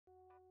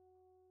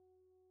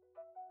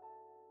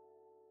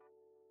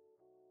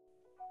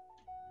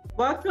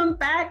Welcome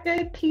back,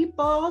 good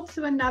people,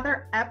 to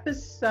another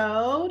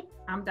episode.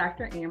 I'm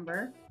Dr.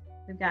 Amber.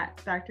 We've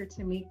got Dr.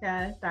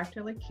 Tamika,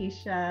 Dr.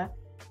 LaKesha,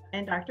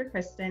 and Dr.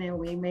 Kristen, and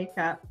we make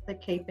up the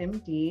Cape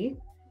MD.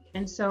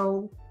 And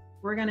so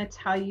we're going to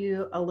tell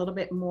you a little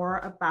bit more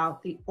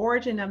about the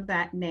origin of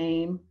that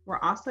name. We're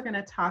also going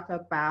to talk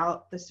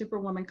about the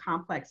Superwoman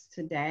complex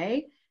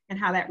today and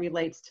how that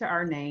relates to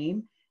our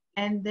name.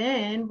 And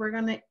then we're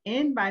going to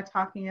end by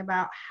talking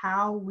about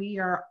how we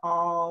are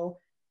all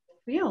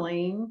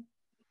feeling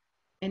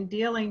and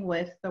dealing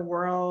with the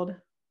world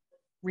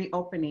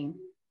reopening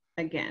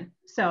again.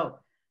 So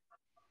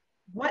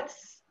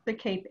what's the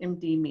Cape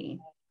MD mean?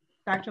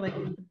 Dr.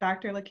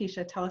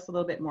 LaKesha, tell us a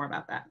little bit more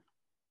about that.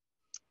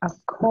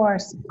 Of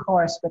course,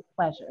 with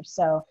pleasure.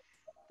 So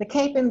the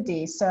Cape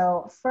MD.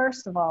 So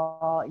first of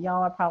all,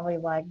 y'all are probably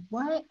like,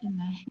 what in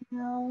the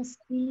hell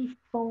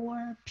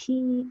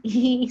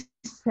C4PE?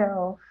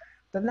 So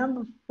the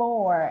number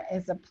 4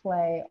 is a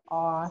play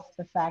off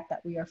the fact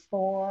that we are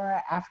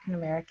 4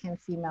 African-American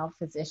female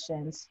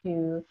physicians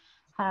who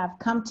have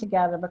come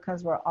together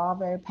because we're all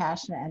very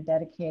passionate and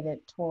dedicated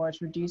towards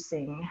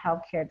reducing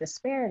healthcare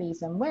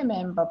disparities in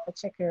women, but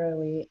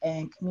particularly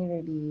in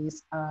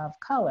communities of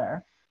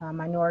color,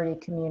 minority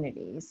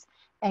communities.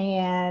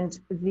 And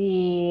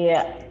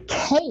the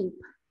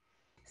Cape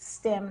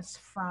stems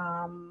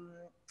from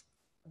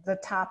the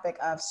topic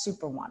of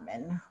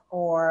Superwoman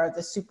or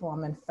the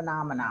Superwoman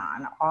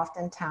phenomenon.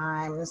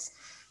 Oftentimes,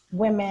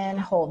 women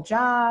hold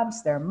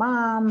jobs, they're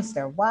moms,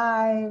 they're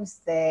wives,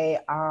 they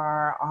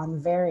are on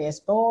various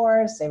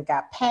boards, they've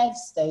got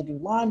pets, they do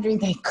laundry,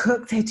 they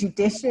cook, they do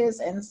dishes.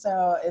 And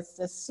so it's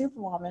this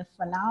Superwoman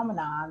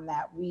phenomenon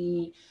that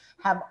we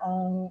have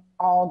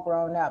all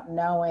grown up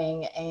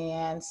knowing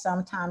and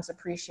sometimes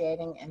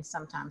appreciating and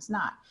sometimes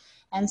not.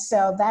 And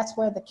so that's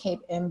where the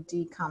Cape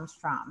MD comes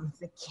from.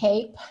 The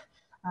Cape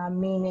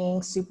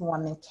meaning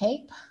Superwoman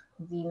Cape,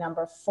 the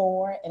number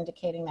 4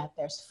 indicating that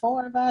there's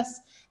 4 of us,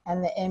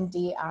 and the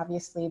MD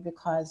obviously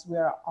because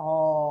we're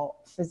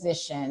all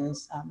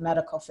physicians,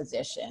 medical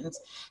physicians.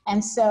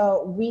 And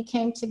so we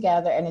came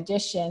together in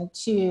addition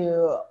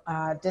to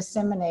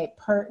disseminate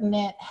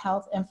pertinent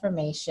health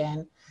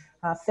information,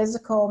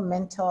 physical,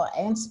 mental,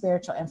 and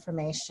spiritual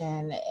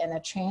information in a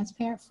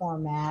transparent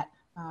format,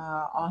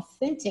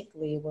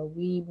 authentically, where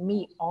we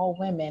meet all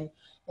women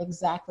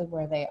exactly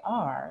where they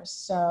are.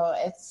 So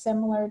it's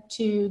similar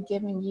to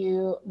giving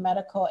you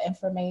medical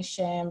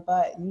information,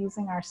 but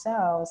using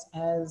ourselves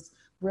as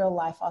real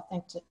life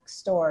authentic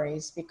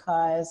stories,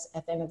 because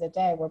at the end of the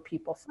day, we're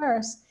people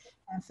first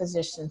and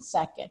physicians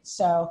second.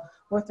 So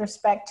with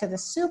respect to the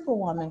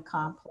Superwoman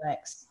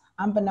complex,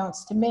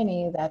 unbeknownst to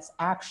many, that's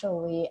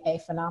actually a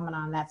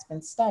phenomenon that's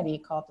been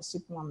studied called the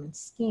Superwoman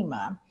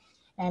schema.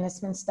 And it's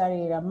been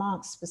studied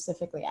amongst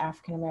specifically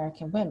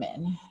African-American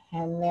women.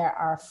 And there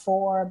are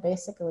 4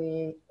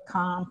 basically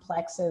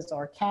complexes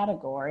or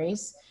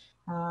categories.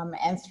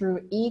 And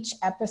through each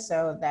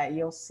episode that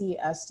you'll see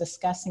us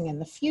discussing in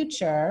the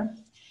future,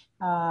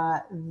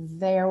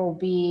 there will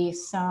be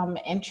some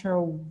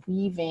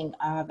interweaving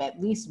of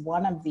at least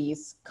one of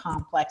these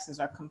complexes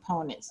or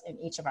components in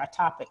each of our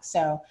topics.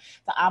 So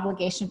the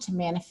obligation to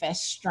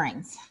manifest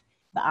strength,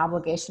 the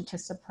obligation to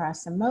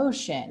suppress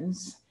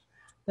emotions,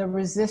 the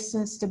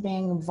resistance to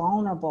being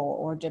vulnerable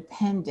or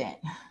dependent.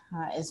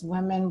 As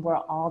women, we're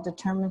all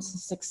determined to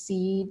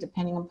succeed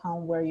depending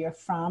upon where you're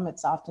from.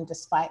 It's often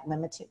despite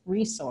limited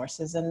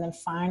resources. And then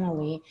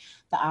finally,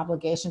 the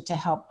obligation to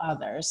help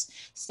others.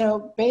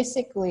 So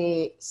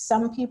basically,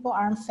 some people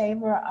are in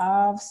favor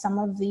of some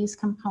of these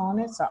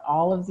components or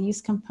all of these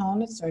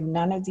components or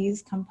none of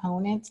these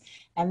components.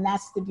 And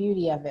that's the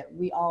beauty of it.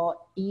 We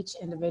all each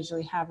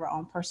individually have our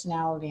own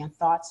personality and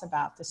thoughts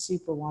about the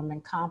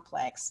Superwoman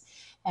complex.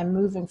 And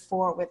moving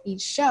forward with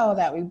each show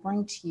that we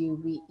bring to you,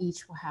 we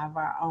each will have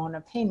our own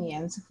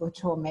opinions,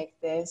 which will make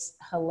this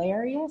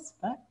hilarious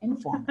but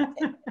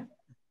informative.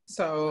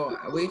 So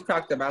we've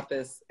talked about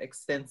this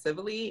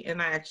extensively, and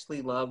I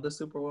actually love the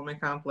Superwoman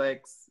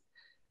complex,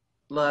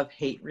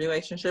 love-hate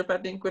relationship, I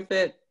think, with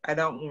it. I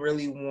don't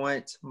really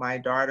want my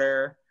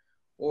daughter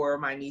or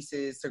my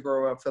nieces to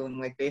grow up feeling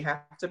like they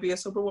have to be a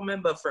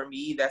Superwoman, but for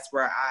me, that's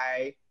where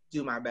I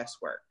do my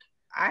best work.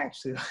 I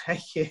actually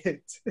like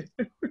it.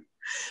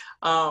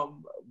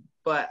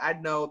 But I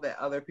know that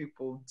other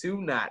people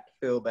do not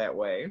feel that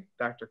way.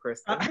 Dr.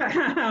 Kristen.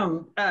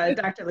 Dr.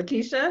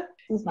 LaKesha.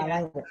 Excuse my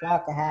language, y'all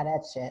can have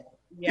that shit.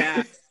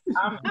 Yeah.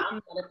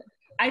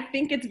 I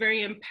think it's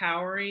very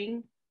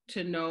empowering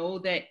to know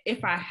that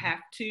if I have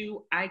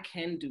to, I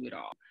can do it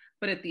all.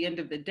 But at the end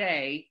of the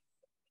day,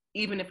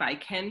 even if I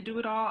can do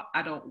it all,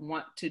 I don't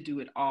want to do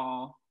it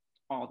all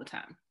the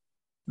time.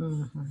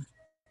 Mm-hmm.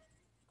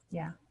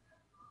 Yeah.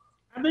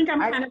 I think I'm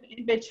kind of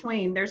in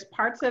between. There's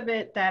parts of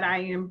it that I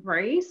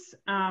embrace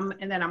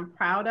and that I'm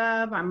proud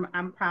of.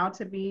 I'm proud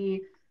to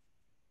be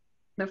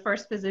the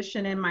first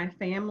physician in my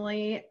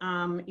family.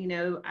 You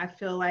know, I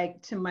feel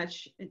like to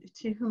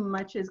whom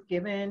much is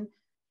given,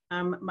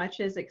 much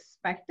is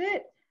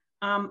expected.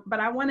 But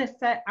I want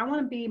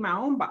to be my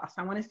own boss.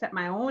 I want to set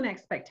my own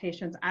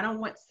expectations. I don't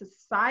want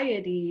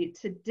society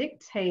to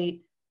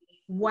dictate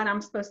what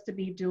I'm supposed to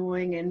be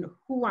doing and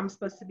who I'm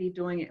supposed to be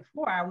doing it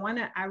for. I want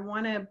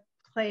to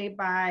play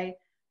by,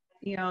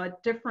 a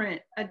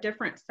different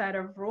set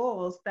of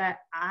rules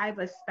that I've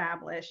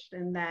established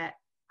and that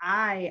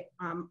I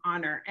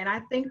honor. And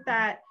I think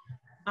that's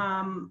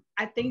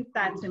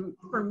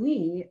for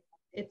me,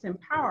 it's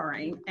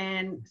empowering.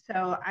 And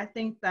so I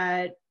think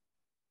that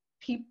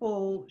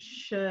people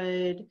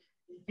should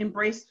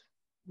embrace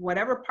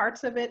whatever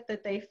parts of it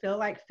that they feel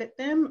like fit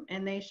them,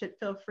 and they should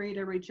feel free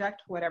to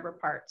reject whatever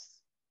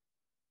parts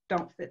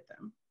don't fit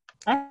them.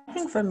 I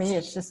think for me,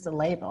 it's just a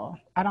label.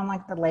 I don't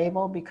like the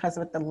label because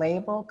with the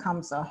label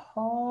comes a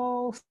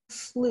whole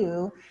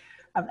slew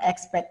of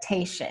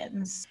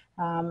expectations.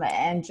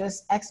 And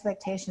just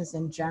expectations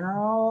in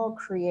general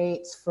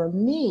creates for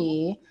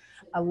me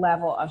a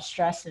level of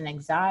stress and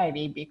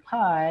anxiety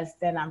because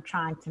then I'm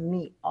trying to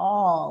meet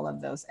all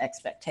of those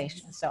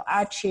expectations. So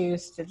I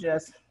choose to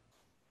just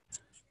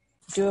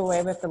do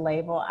away with the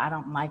label. I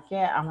don't like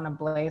it. I want to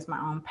blaze my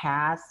own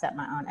path, set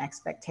my own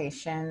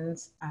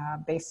expectations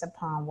based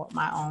upon what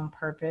my own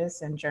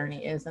purpose and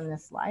journey is in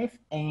this life.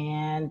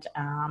 And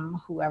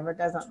whoever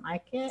doesn't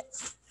like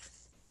it,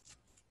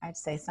 I'd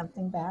say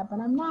something bad, but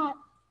I'm not.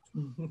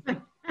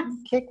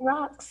 Kick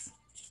rocks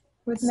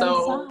with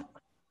no socks.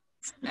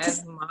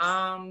 As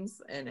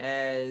moms and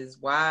as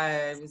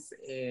wives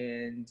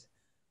and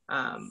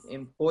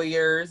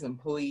employers,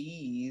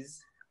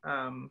 employees,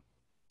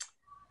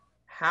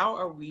 how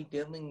are we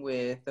dealing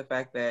with the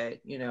fact that,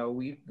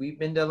 we've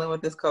been dealing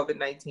with this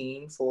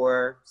COVID-19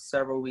 for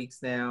several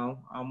weeks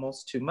now,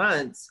 almost 2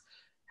 months.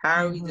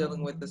 How are we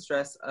dealing with the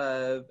stress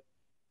of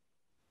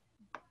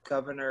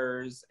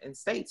governors and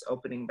states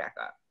opening back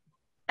up?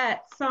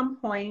 At some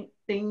point,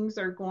 things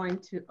are going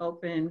to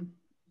open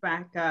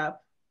back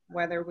up,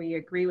 whether we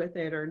agree with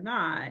it or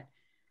not.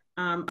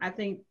 I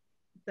think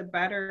the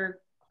better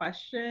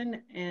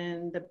question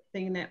and the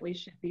thing that we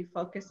should be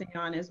focusing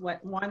on is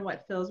what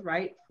feels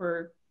right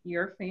for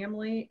your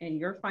family and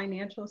your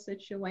financial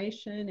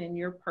situation and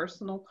your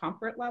personal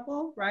comfort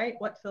level, right?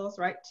 What feels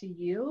right to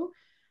you.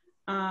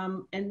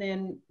 And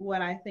then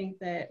what I think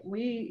that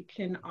we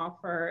can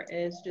offer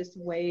is just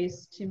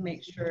ways to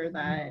make sure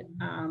that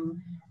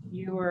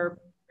you are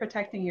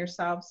protecting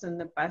yourselves in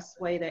the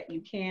best way that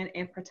you can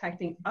and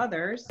protecting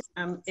others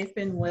if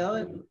and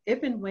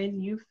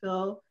when you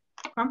feel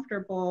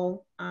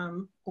comfortable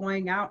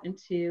going out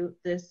into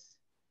this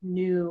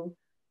new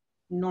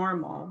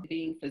normal.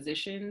 Being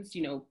physicians,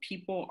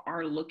 people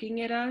are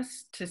looking at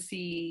us to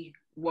see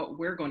what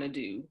we're going to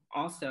do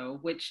also,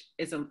 which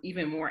is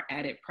even more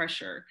added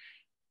pressure.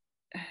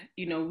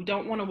 We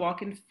don't want to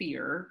walk in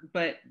fear,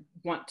 but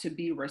want to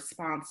be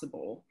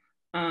responsible.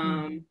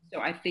 So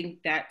I think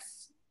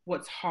that's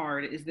what's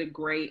hard, is the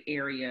gray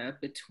area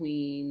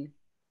between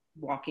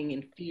walking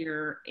in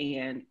fear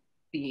and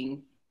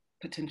being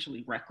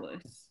potentially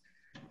reckless.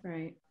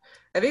 Right.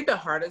 I think the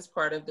hardest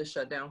part of the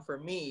shutdown for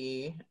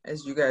me,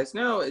 as you guys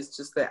know, is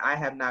just that I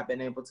have not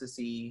been able to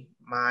see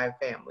my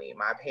family,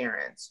 my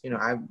parents.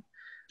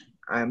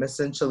 I'm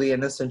essentially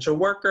an essential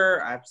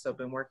worker. I've still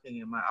been working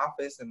in my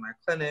office, in my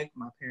clinic.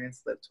 My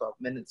parents live 12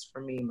 minutes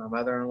from me. My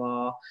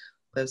mother-in-law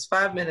lives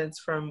 5 minutes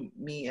from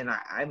me. And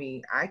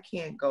I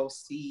can't go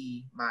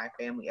see my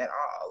family at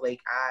all. Like,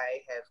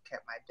 I have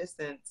kept my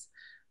distance.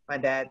 My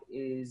dad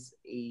is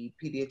a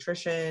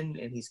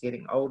pediatrician and he's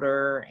getting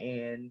older,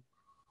 and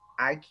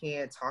I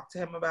can't talk to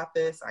him about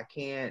this. I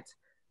can't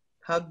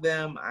hug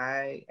them.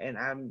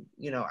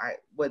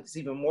 What's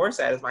even more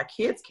sad is my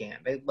kids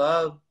can't. They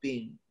love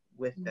being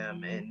with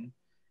them, and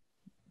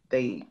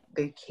they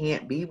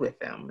can't be with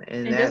them.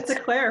 And just to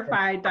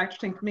clarify,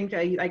 Dr.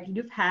 Tinkaminga, like,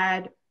 you've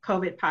had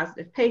COVID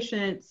positive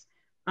patients.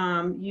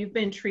 You've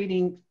been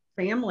treating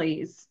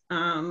families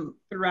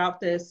throughout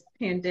this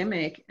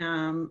pandemic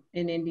in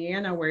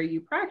Indiana where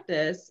you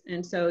practice.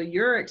 And so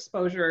your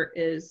exposure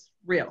is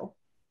real.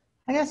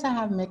 I guess I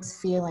have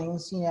mixed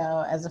feelings,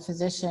 as a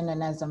physician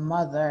and as a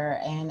mother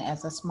and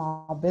as a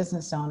small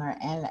business owner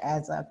and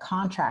as a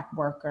contract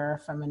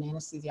worker from an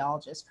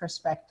anesthesiologist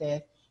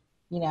perspective.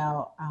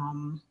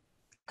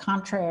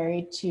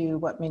 Contrary to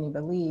what many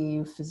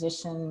believe,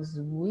 physicians,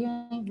 we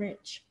ain't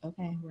rich.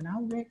 Okay, we're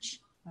not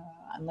rich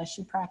unless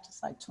you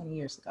practiced like 20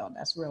 years ago.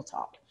 That's real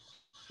talk.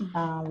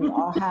 We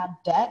all have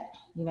debt,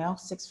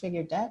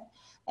 6-figure debt.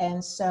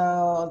 And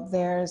so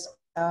there's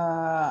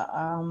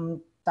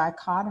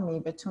dichotomy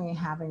between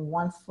having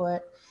one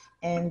foot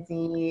in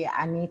the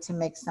I need to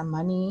make some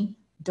money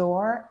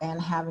door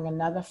and having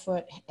another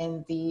foot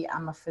in the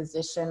I'm a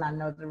physician, I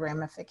know the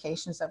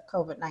ramifications of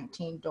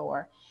COVID-19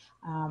 door.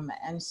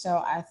 And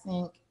so I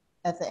think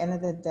at the end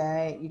of the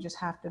day, you just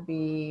have to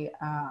be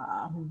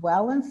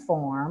well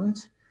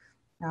informed,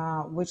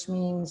 which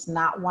means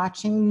not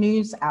watching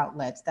news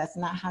outlets. That's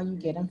not how you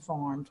get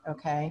informed,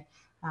 okay?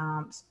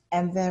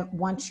 And then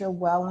once you're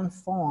well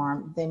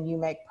informed, then you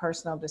make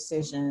personal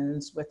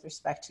decisions with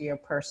respect to your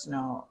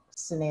personal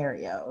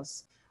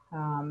scenarios.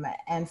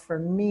 And for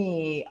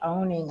me,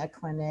 owning a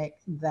clinic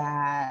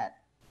that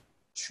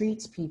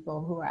treats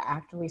people who are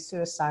actively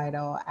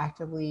suicidal,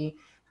 actively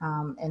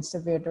in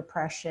severe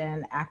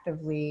depression,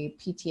 actively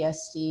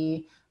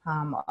PTSD.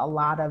 A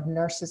lot of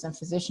nurses and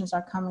physicians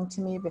are coming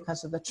to me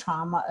because of the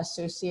trauma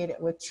associated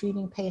with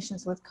treating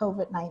patients with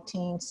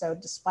COVID-19. So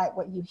despite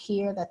what you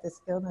hear that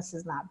this illness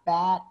is not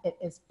bad, it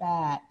is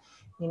bad.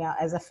 You know,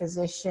 as a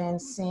physician,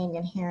 seeing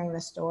and hearing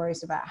the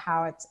stories about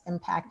how it's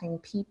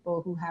impacting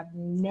people who have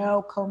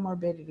no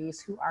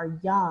comorbidities, who are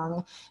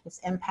young,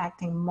 it's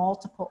impacting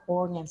multiple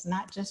organs,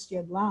 not just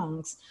your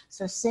lungs.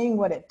 So seeing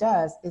what it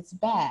does, it's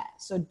bad.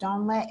 So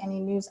don't let any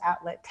news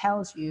outlet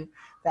tells you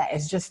that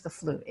it's just the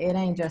flu. It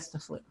ain't just the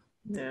flu.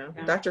 Yeah.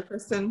 Dr.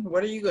 Kristen,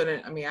 what are you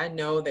I mean, I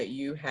know that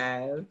you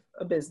have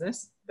a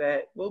business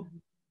that will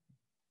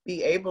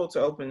be able to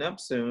open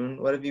up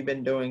soon. What have you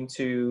been doing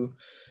to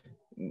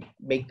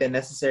make the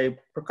necessary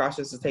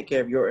precautions to take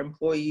care of your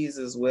employees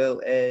as well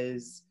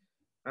as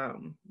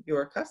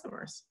your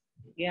customers?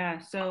 Yeah,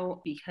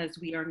 so because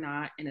we are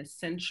not an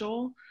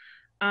essential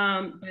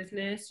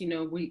business, you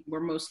know, we're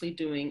mostly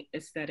doing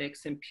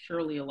aesthetics and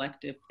purely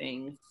elective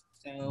things.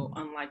 So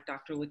unlike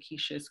Dr.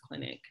 LaKesha's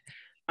clinic.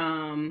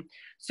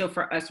 So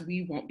for us,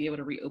 we won't be able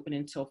to reopen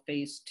until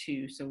phase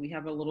 2. So we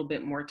have a little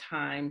bit more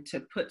time to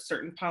put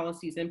certain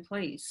policies in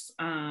place.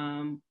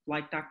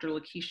 Like Dr.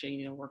 LaKesha,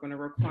 you know, we're going to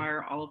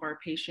require all of our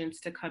patients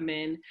to come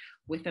in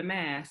with a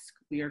mask.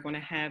 We are going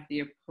to have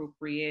the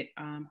appropriate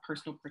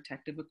personal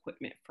protective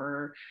equipment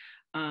for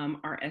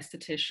our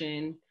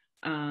esthetician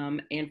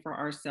and for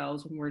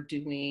ourselves when we're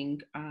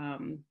doing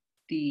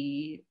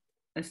the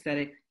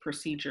aesthetic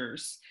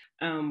procedures.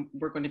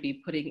 We're going to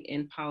be putting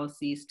in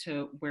policies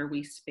to where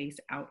we space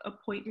out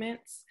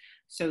appointments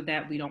so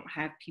that we don't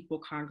have people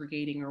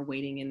congregating or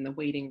waiting in the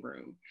waiting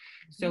room.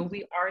 So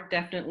we are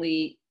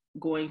definitely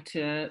going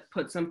to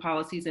put some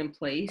policies in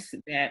place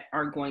that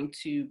are going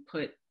to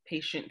put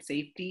patient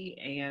safety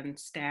and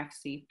staff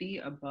safety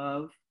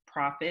above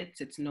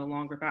profits. It's no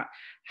longer about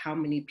how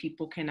many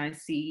people can I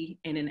see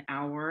in an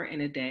hour,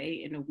 in a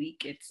day, in a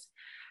week. It's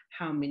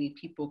how many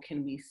people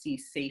can we see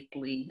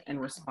safely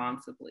and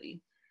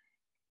responsibly.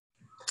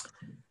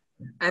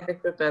 I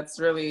think that that's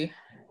really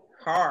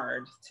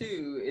hard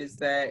too, is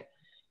that,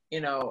 you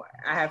know,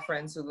 I have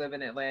friends who live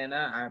in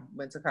Atlanta. I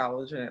went to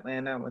college in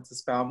Atlanta, I went to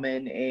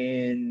Spelman,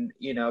 and,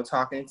 you know,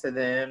 talking to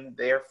them,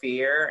 their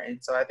fear.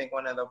 And so I think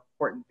one of the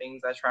important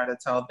things I try to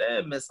tell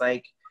them is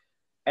like,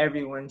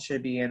 everyone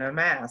should be in a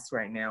mask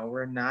right now.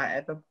 We're not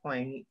at the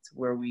point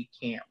where we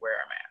can't wear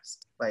a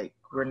mask. Like,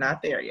 we're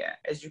not there yet.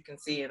 As you can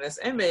see in this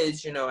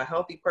image, you know, a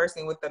healthy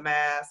person with the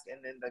mask,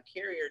 and then the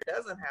carrier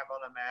doesn't have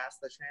on a mask,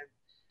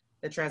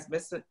 the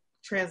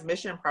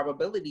transmission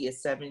probability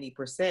is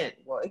 70%.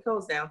 Well, it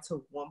goes down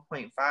to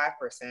 1.5%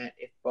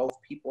 if both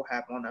people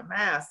have on a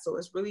mask. So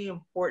it's really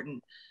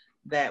important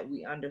that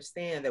we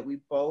understand that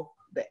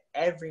that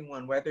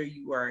everyone, whether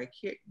you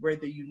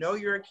know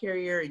you're a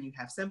carrier and you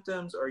have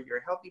symptoms, or you're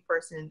a healthy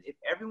person, if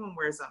everyone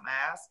wears a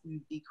mask,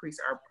 we decrease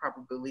our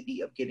probability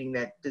of getting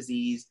that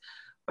disease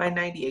by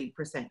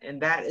 98%.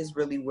 And that is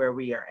really where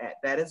we are at.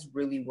 That is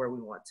really where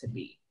we want to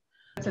be.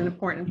 That's an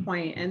important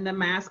point. And the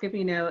mask,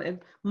 if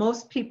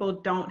most people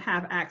don't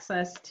have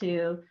access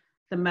to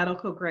the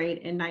medical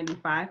grade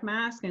N95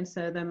 mask, and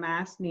so the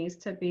mask needs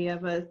to be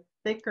of a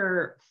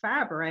thicker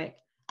fabric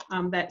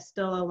that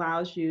still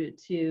allows you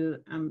to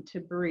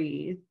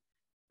breathe.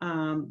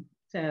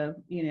 So,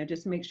 you know,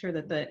 just make sure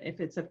that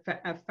if it's a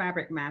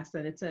fabric mask,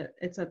 that it's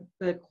a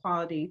good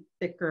quality,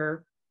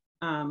 thicker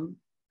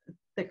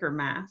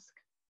mask.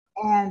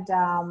 And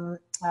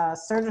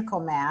surgical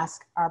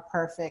masks are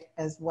perfect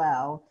as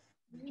well.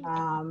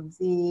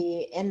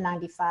 The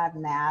N95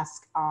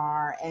 masks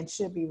are and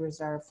should be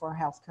reserved for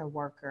healthcare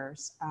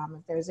workers.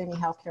 If there's any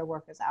healthcare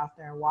workers out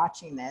there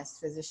watching this,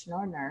 physician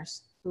or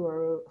nurse,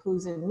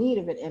 who's in need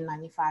of an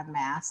N95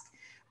 mask,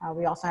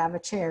 we also have a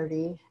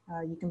charity.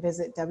 You can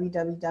visit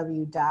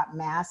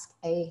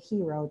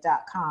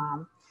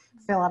www.maskahero.com,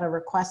 fill out a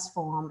request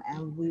form,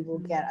 and we will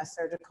get a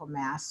surgical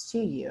mask to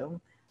you.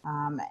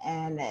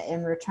 And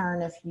in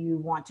return, if you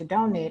want to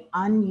donate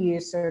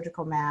unused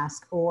surgical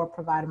mask or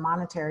provide a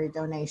monetary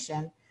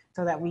donation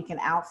so that we can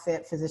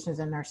outfit physicians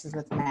and nurses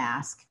with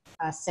masks,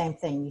 same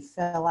thing, you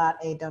fill out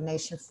a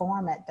donation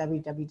form at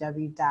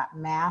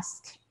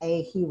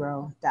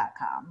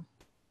www.maskahero.com.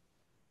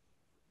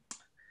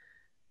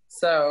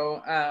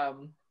 So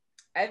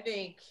I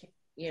think,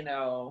 you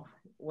know,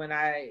 when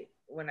I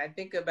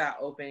think about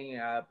opening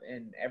up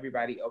and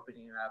everybody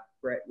opening up,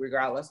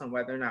 regardless on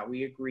whether or not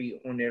we agree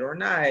on it or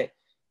not,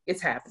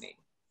 it's happening.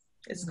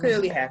 It's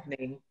clearly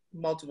happening.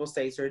 Multiple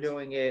states are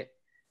doing it.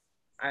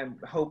 I'm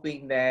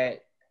hoping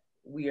that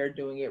we are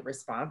doing it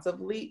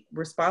responsibly,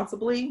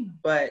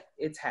 but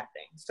it's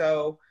happening.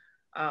 So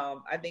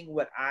I think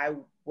what I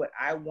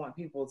want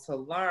people to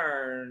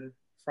learn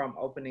from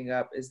opening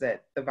up is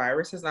that the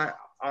virus has not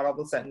all of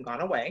a sudden gone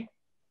away.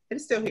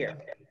 It's still here.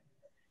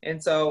 And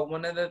so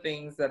one of the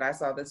things that I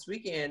saw this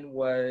weekend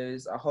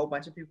was a whole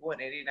bunch of people in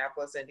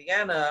Indianapolis,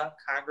 Indiana,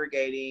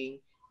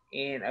 congregating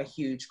in a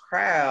huge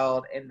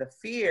crowd, and the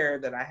fear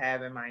that I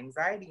have and my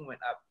anxiety went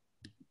up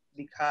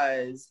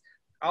because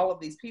all of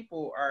these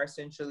people are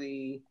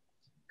essentially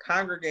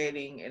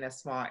congregating in a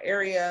small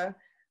area.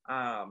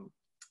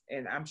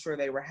 And I'm sure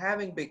they were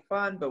having big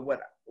fun, but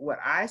what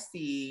I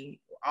see,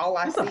 all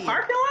I see. It's a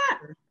parking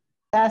lot?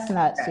 That's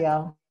nuts,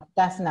 yo.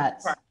 That's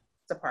nuts.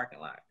 It's a parking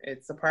lot.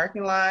 It's a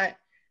parking lot,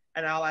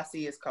 and all I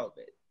see is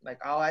COVID. Like,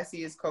 all I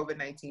see is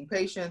COVID-19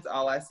 patients.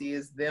 All I see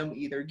is them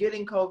either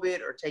getting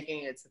COVID or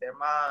taking it to their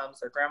moms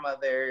or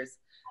grandmothers,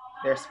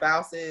 their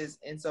spouses.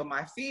 And so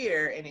my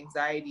fear and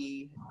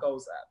anxiety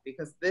goes up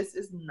because this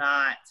is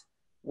not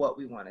what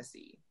we want to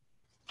see.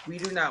 We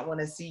do not want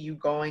to see you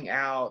going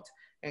out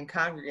and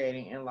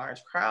congregating in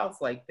large crowds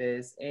like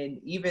this. And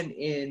even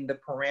in the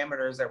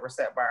parameters that were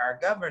set by our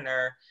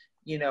governor,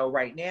 you know,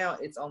 right now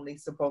it's only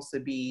supposed to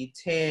be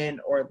 10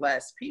 or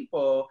less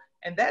people.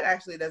 And that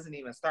actually doesn't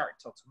even start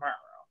until tomorrow.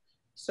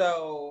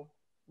 So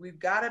we've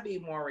got to be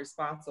more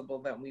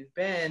responsible than we've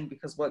been,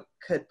 because what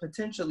could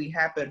potentially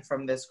happen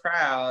from this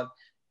crowd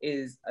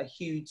is a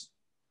huge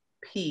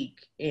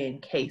peak in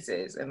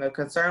cases. And the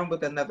concern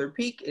with another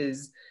peak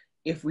is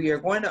if we are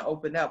going to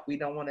open up, we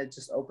don't want to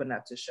just open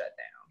up to shut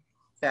down.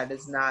 That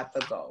is not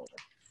the goal.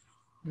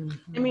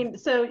 I mean,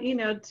 so, you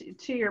know,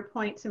 to your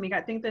point, Tamika,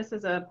 I think this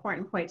is an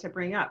important point to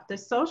bring up. The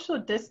social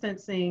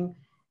distancing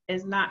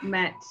is not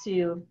meant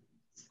to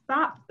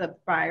stop the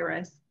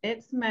virus.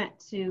 It's meant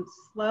to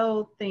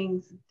slow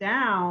things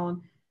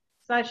down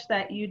such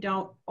that you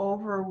don't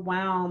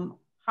overwhelm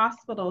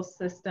hospital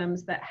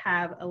systems that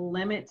have a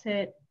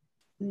limited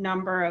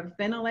number of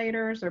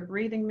ventilators or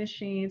breathing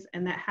machines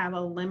and that have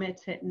a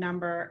limited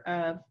number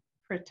of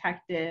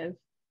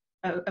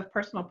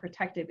personal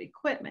protective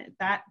equipment.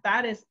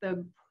 That is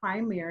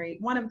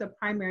one of the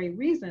primary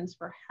reasons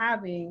for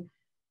having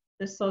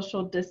the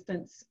social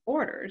distance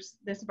orders.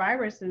 This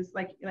virus is,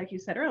 like you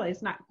said earlier,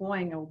 it's not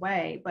going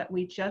away, but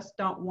we just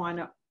don't want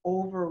to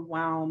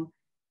overwhelm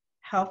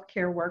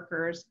healthcare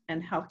workers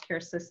and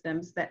healthcare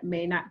systems that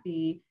may not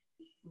be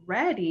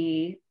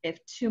ready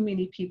if too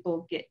many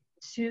people get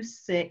too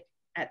sick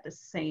at the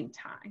same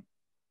time.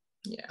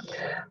 Yeah.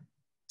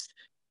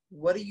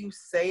 What do you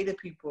say to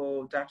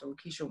people, Dr.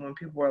 LaKesha, when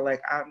people are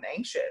like, I'm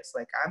anxious,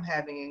 like I'm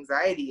having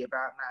anxiety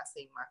about not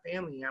seeing my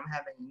family, I'm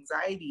having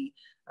anxiety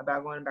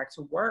about going back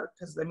to work?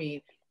 Because I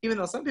mean, even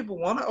though some people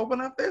want to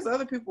open up, there's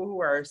other people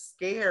who are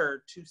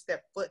scared to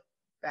step foot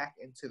back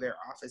into their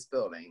office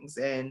buildings.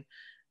 And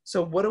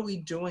so what are we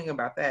doing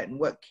about that? And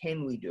what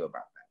can we do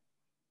about that?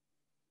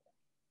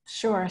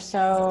 Sure.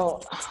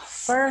 So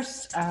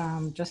first,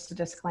 just a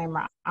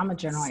disclaimer, I'm a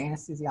general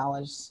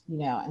anesthesiologist, you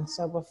know, and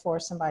so before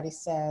somebody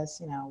says,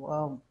 you know,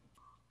 well,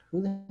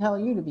 who the hell are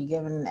you to be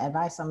giving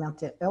advice on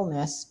mental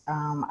illness?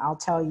 I'll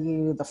tell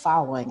you the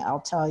following. I'll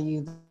tell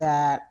you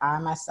that I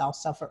myself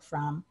suffered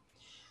from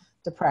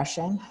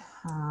depression.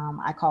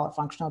 I call it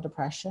functional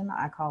depression.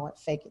 I call it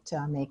fake it till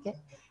I make it.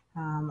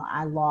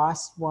 I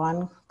lost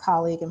one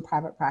colleague in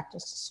private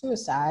practice to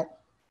suicide.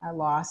 I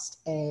lost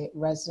a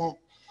resident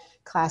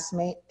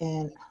classmate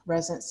in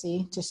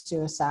residency to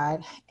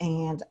suicide,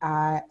 and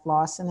I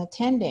lost an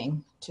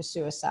attending to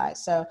suicide.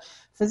 So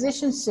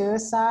physician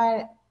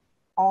suicide,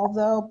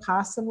 although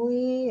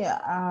possibly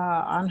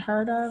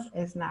unheard of,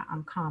 is not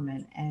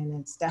uncommon, and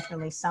it's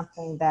definitely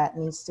something that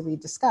needs to be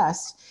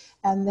discussed.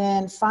 And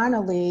then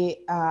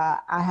finally,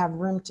 I have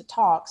room to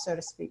talk, so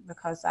to speak,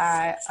 because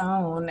I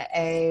own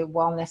a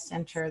wellness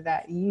center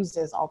that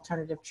uses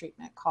alternative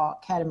treatment called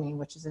ketamine,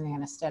 which is an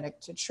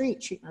anesthetic to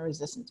treat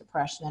treatment-resistant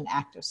depression and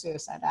active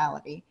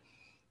suicidality.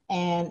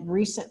 And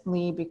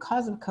recently,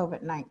 because of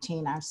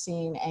COVID-19, I've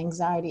seen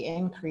anxiety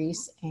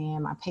increase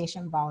and my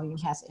patient volume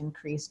has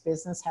increased.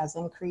 Business has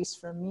increased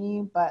for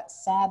me, but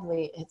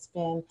sadly, it's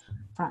been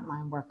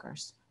frontline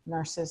workers,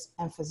 nurses,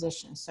 and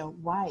physicians. So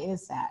why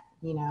is that?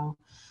 You know,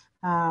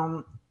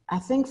 I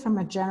think from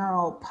a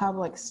general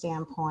public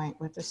standpoint,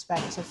 with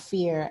respect to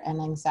fear and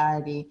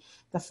anxiety,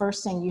 the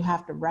first thing you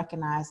have to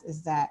recognize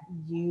is that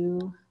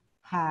you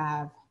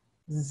have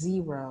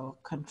zero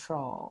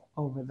control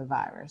over the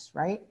virus,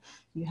 right?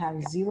 You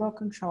have zero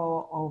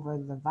control over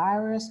the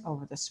virus,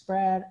 over the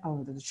spread,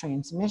 over the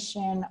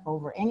transmission,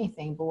 over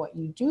anything. But what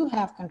you do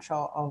have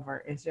control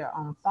over is your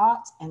own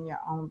thoughts and your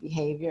own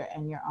behavior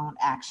and your own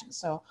actions.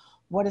 So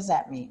what does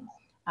that mean?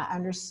 I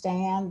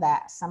understand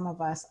that some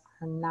of us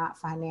are not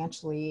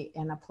financially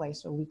in a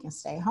place where we can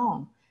stay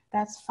home.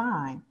 That's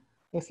fine.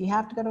 If you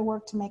have to go to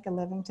work to make a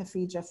living to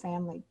feed your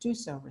family, do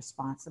so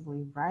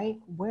responsibly, right?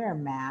 Wear a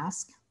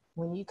mask.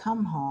 When you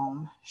come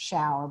home,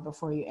 shower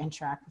before you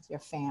interact with your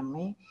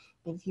family.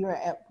 If you're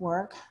at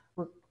work,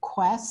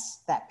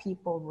 request that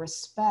people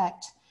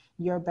respect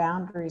your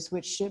boundaries,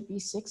 which should be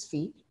 6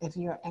 feet. If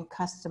you're in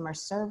customer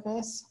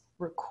service,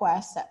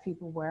 request that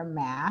people wear a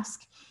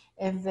mask.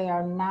 If they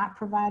are not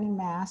providing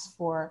masks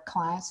for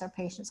clients or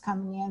patients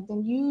coming in,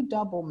 then you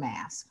double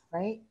mask,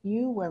 right?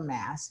 You wear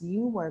masks,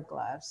 you wear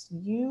gloves,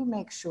 you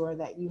make sure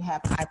that you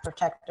have eye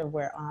protective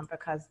wear on,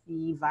 because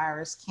the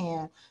virus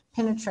can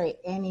penetrate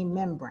any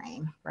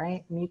membrane,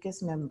 right?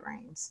 Mucous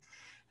membranes.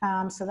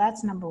 So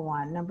that's number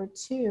one. Number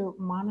two,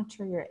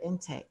 monitor your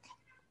intake.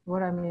 What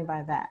do I mean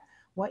by that?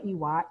 What you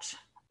watch,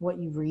 what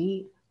you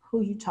read,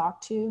 who you talk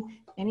to,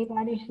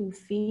 anybody who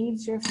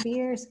feeds your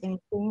fears,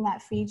 anything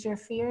that feeds your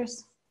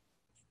fears.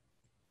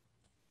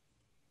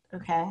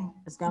 Okay,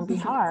 it's going to be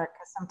hard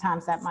because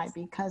sometimes that might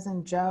be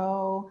cousin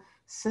Joe,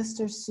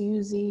 sister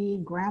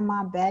Susie,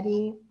 grandma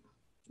Betty.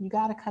 You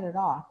got to cut it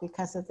off,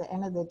 because at the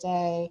end of the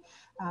day,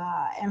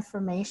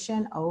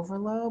 information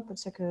overload,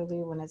 particularly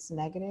when it's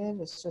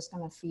negative, it's just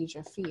going to feed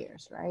your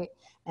fears, right?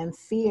 And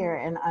fear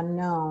and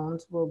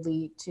unknowns will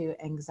lead to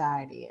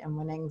anxiety. And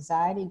when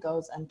anxiety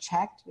goes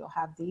unchecked, you'll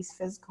have these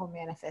physical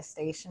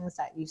manifestations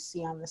that you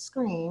see on the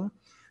screen,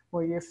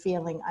 where you're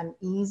feeling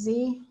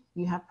uneasy,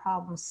 you have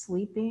problems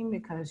sleeping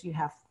because you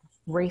have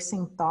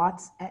racing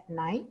thoughts at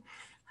night.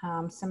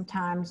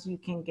 Sometimes you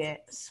can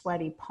get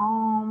sweaty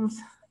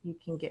palms. You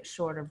can get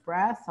short of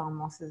breath,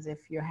 almost as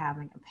if you're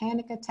having a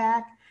panic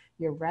attack.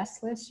 You're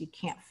restless. You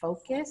can't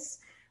focus.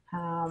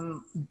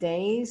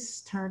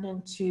 Days turn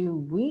into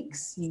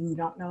weeks. You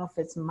don't know if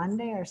it's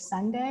Monday or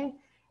Sunday,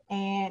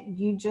 and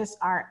you just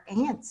are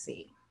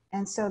antsy.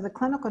 And so the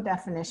clinical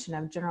definition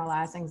of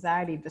generalized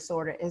anxiety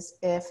disorder is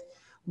if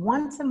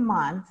once a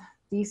month,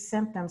 these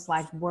symptoms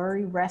like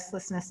worry,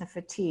 restlessness, and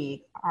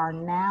fatigue are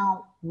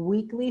now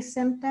weekly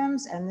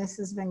symptoms, and this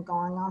has been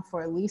going on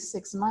for at least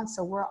 6 months,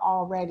 so we're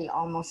already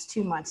almost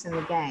 2 months in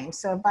the game.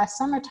 So by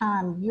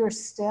summertime, you're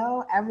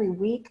still every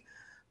week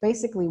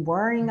basically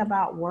worrying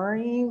about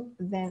worrying,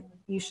 then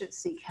you should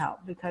seek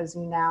help, because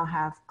you now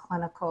have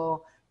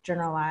clinical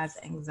generalized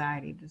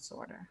anxiety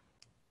disorder.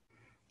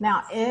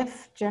 Now,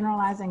 if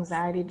generalized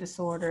anxiety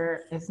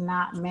disorder is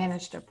not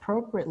managed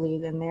appropriately,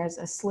 then there's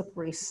a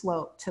slippery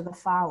slope to the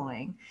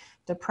following.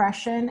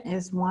 Depression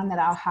is one that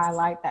I'll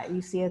highlight, that you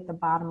see at the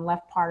bottom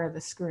left part of the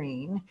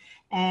screen.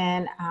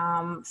 And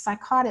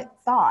psychotic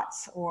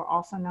thoughts, or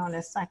also known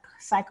as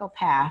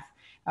psychopath,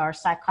 or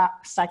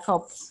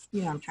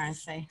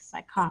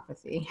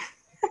psychopathy,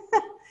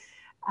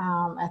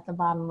 at the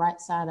bottom right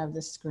side of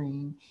the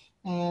screen,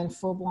 and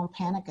full-blown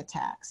panic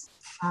attacks.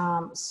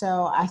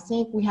 So I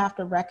think we have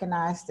to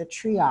recognize the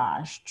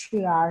triage.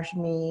 Triage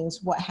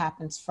means what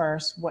happens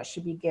first, what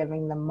should be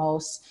giving the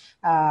most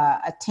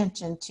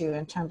attention to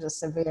in terms of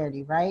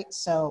severity, right?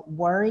 So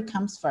worry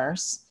comes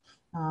first.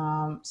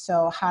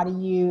 So how do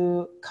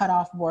you cut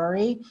off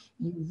worry?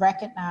 You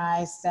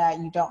recognize that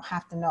you don't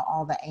have to know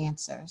all the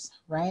answers,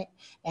 right?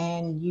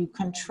 And you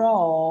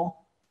control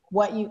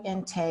what you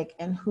intake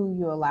and who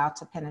you allow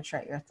to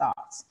penetrate your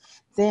thoughts.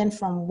 Then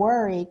from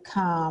worry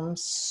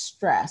comes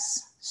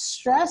stress.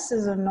 Stress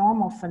is a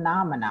normal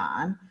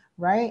phenomenon,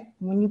 right?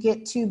 When you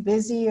get too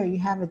busy, or you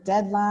have a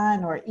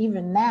deadline, or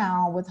even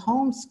now with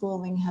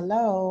homeschooling,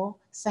 hello,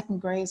 second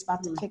grade's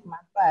about to kick my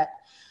butt,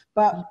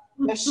 but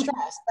there's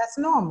stress. That's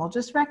normal.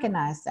 Just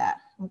recognize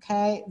that,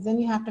 okay? Then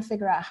you have to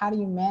figure out, how do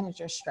you manage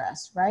your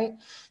stress, right?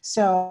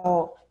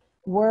 So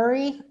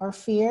worry or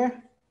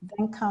fear,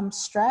 then comes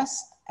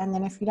stress. And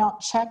then if you don't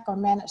check or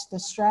manage the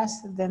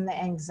stress, then the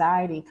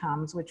anxiety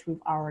comes, which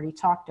we've already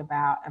talked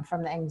about. And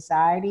from the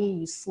anxiety,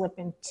 you slip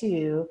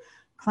into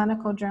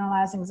clinical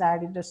generalized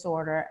anxiety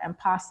disorder, and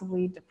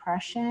possibly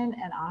depression,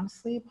 and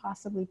honestly,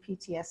 possibly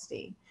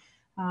PTSD.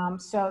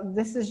 So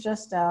this is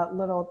just a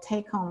little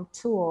take-home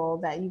tool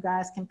that you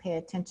guys can pay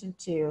attention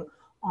to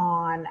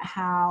on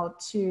how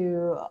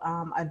to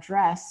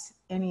address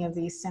any of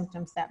these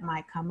symptoms that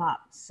might come up.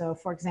 So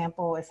for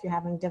example, if you're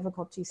having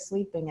difficulty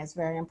sleeping, it's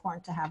very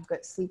important to have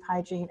good sleep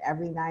hygiene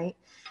every night.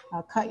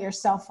 Cut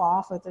yourself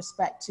off with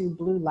respect to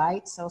blue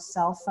light, so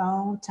cell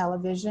phone,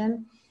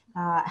 television.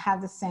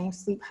 Have the same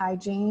sleep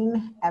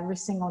hygiene every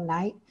single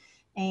night.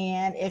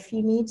 And if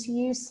you need to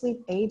use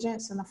sleep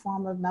agents in the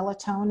form of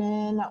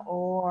melatonin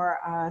or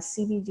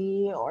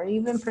CBD, or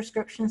even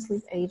prescription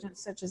sleep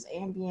agents such as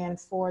Ambien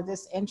for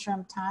this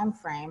interim time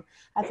frame,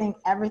 I think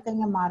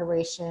everything in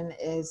moderation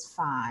is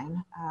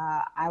fine.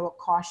 I would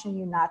caution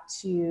you not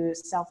to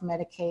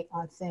self-medicate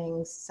on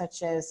things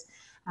such as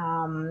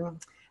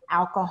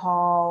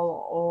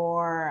alcohol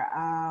or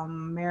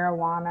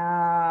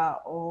marijuana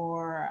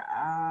or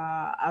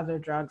other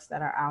drugs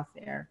that are out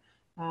there.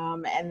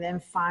 And then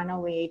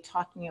finally,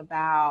 talking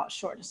about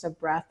shortness of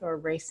breath or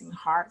racing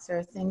hearts, there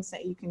are things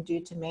that you can do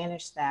to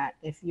manage that.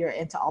 If you're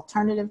into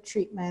alternative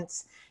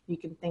treatments, you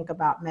can think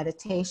about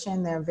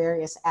meditation. There are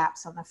various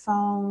apps on the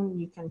phone.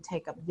 You can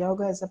take up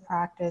yoga as a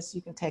practice.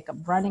 You can take up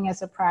running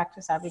as a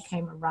practice. I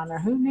became a runner.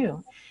 Who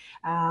knew?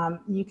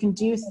 You can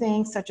do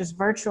things such as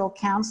virtual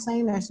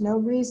counseling. There's no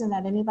reason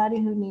that anybody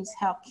who needs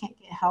help can't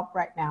get help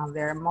right now.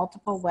 There are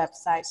multiple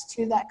websites.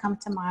 Two that come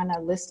to mind are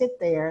listed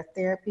there: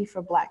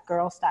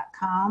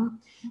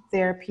 therapyforblackgirls.com,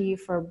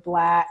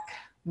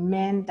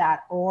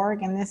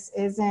 therapyforblackmen.org. And this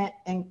isn't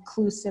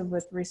inclusive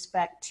with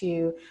respect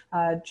to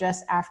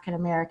just African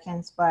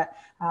Americans, but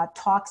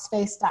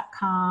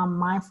talkspace.com,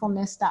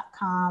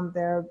 mindfulness.com.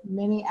 There are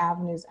many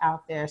avenues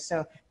out there.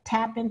 So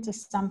tap into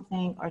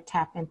something or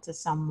tap into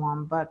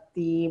someone. But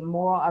the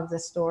moral of the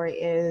story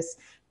is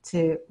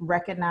to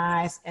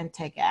recognize and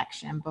take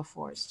action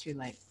before it's too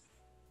late.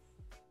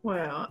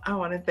 Well, I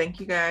want to thank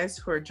you guys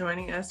for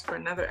joining us for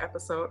another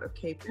episode of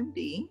Cape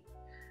MD.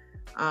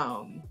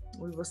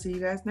 We will see you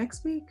guys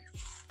next week.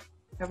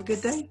 Have a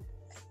good day.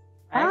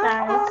 Bye,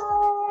 guys.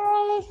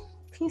 Bye.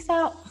 Peace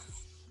out.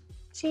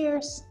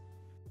 Cheers.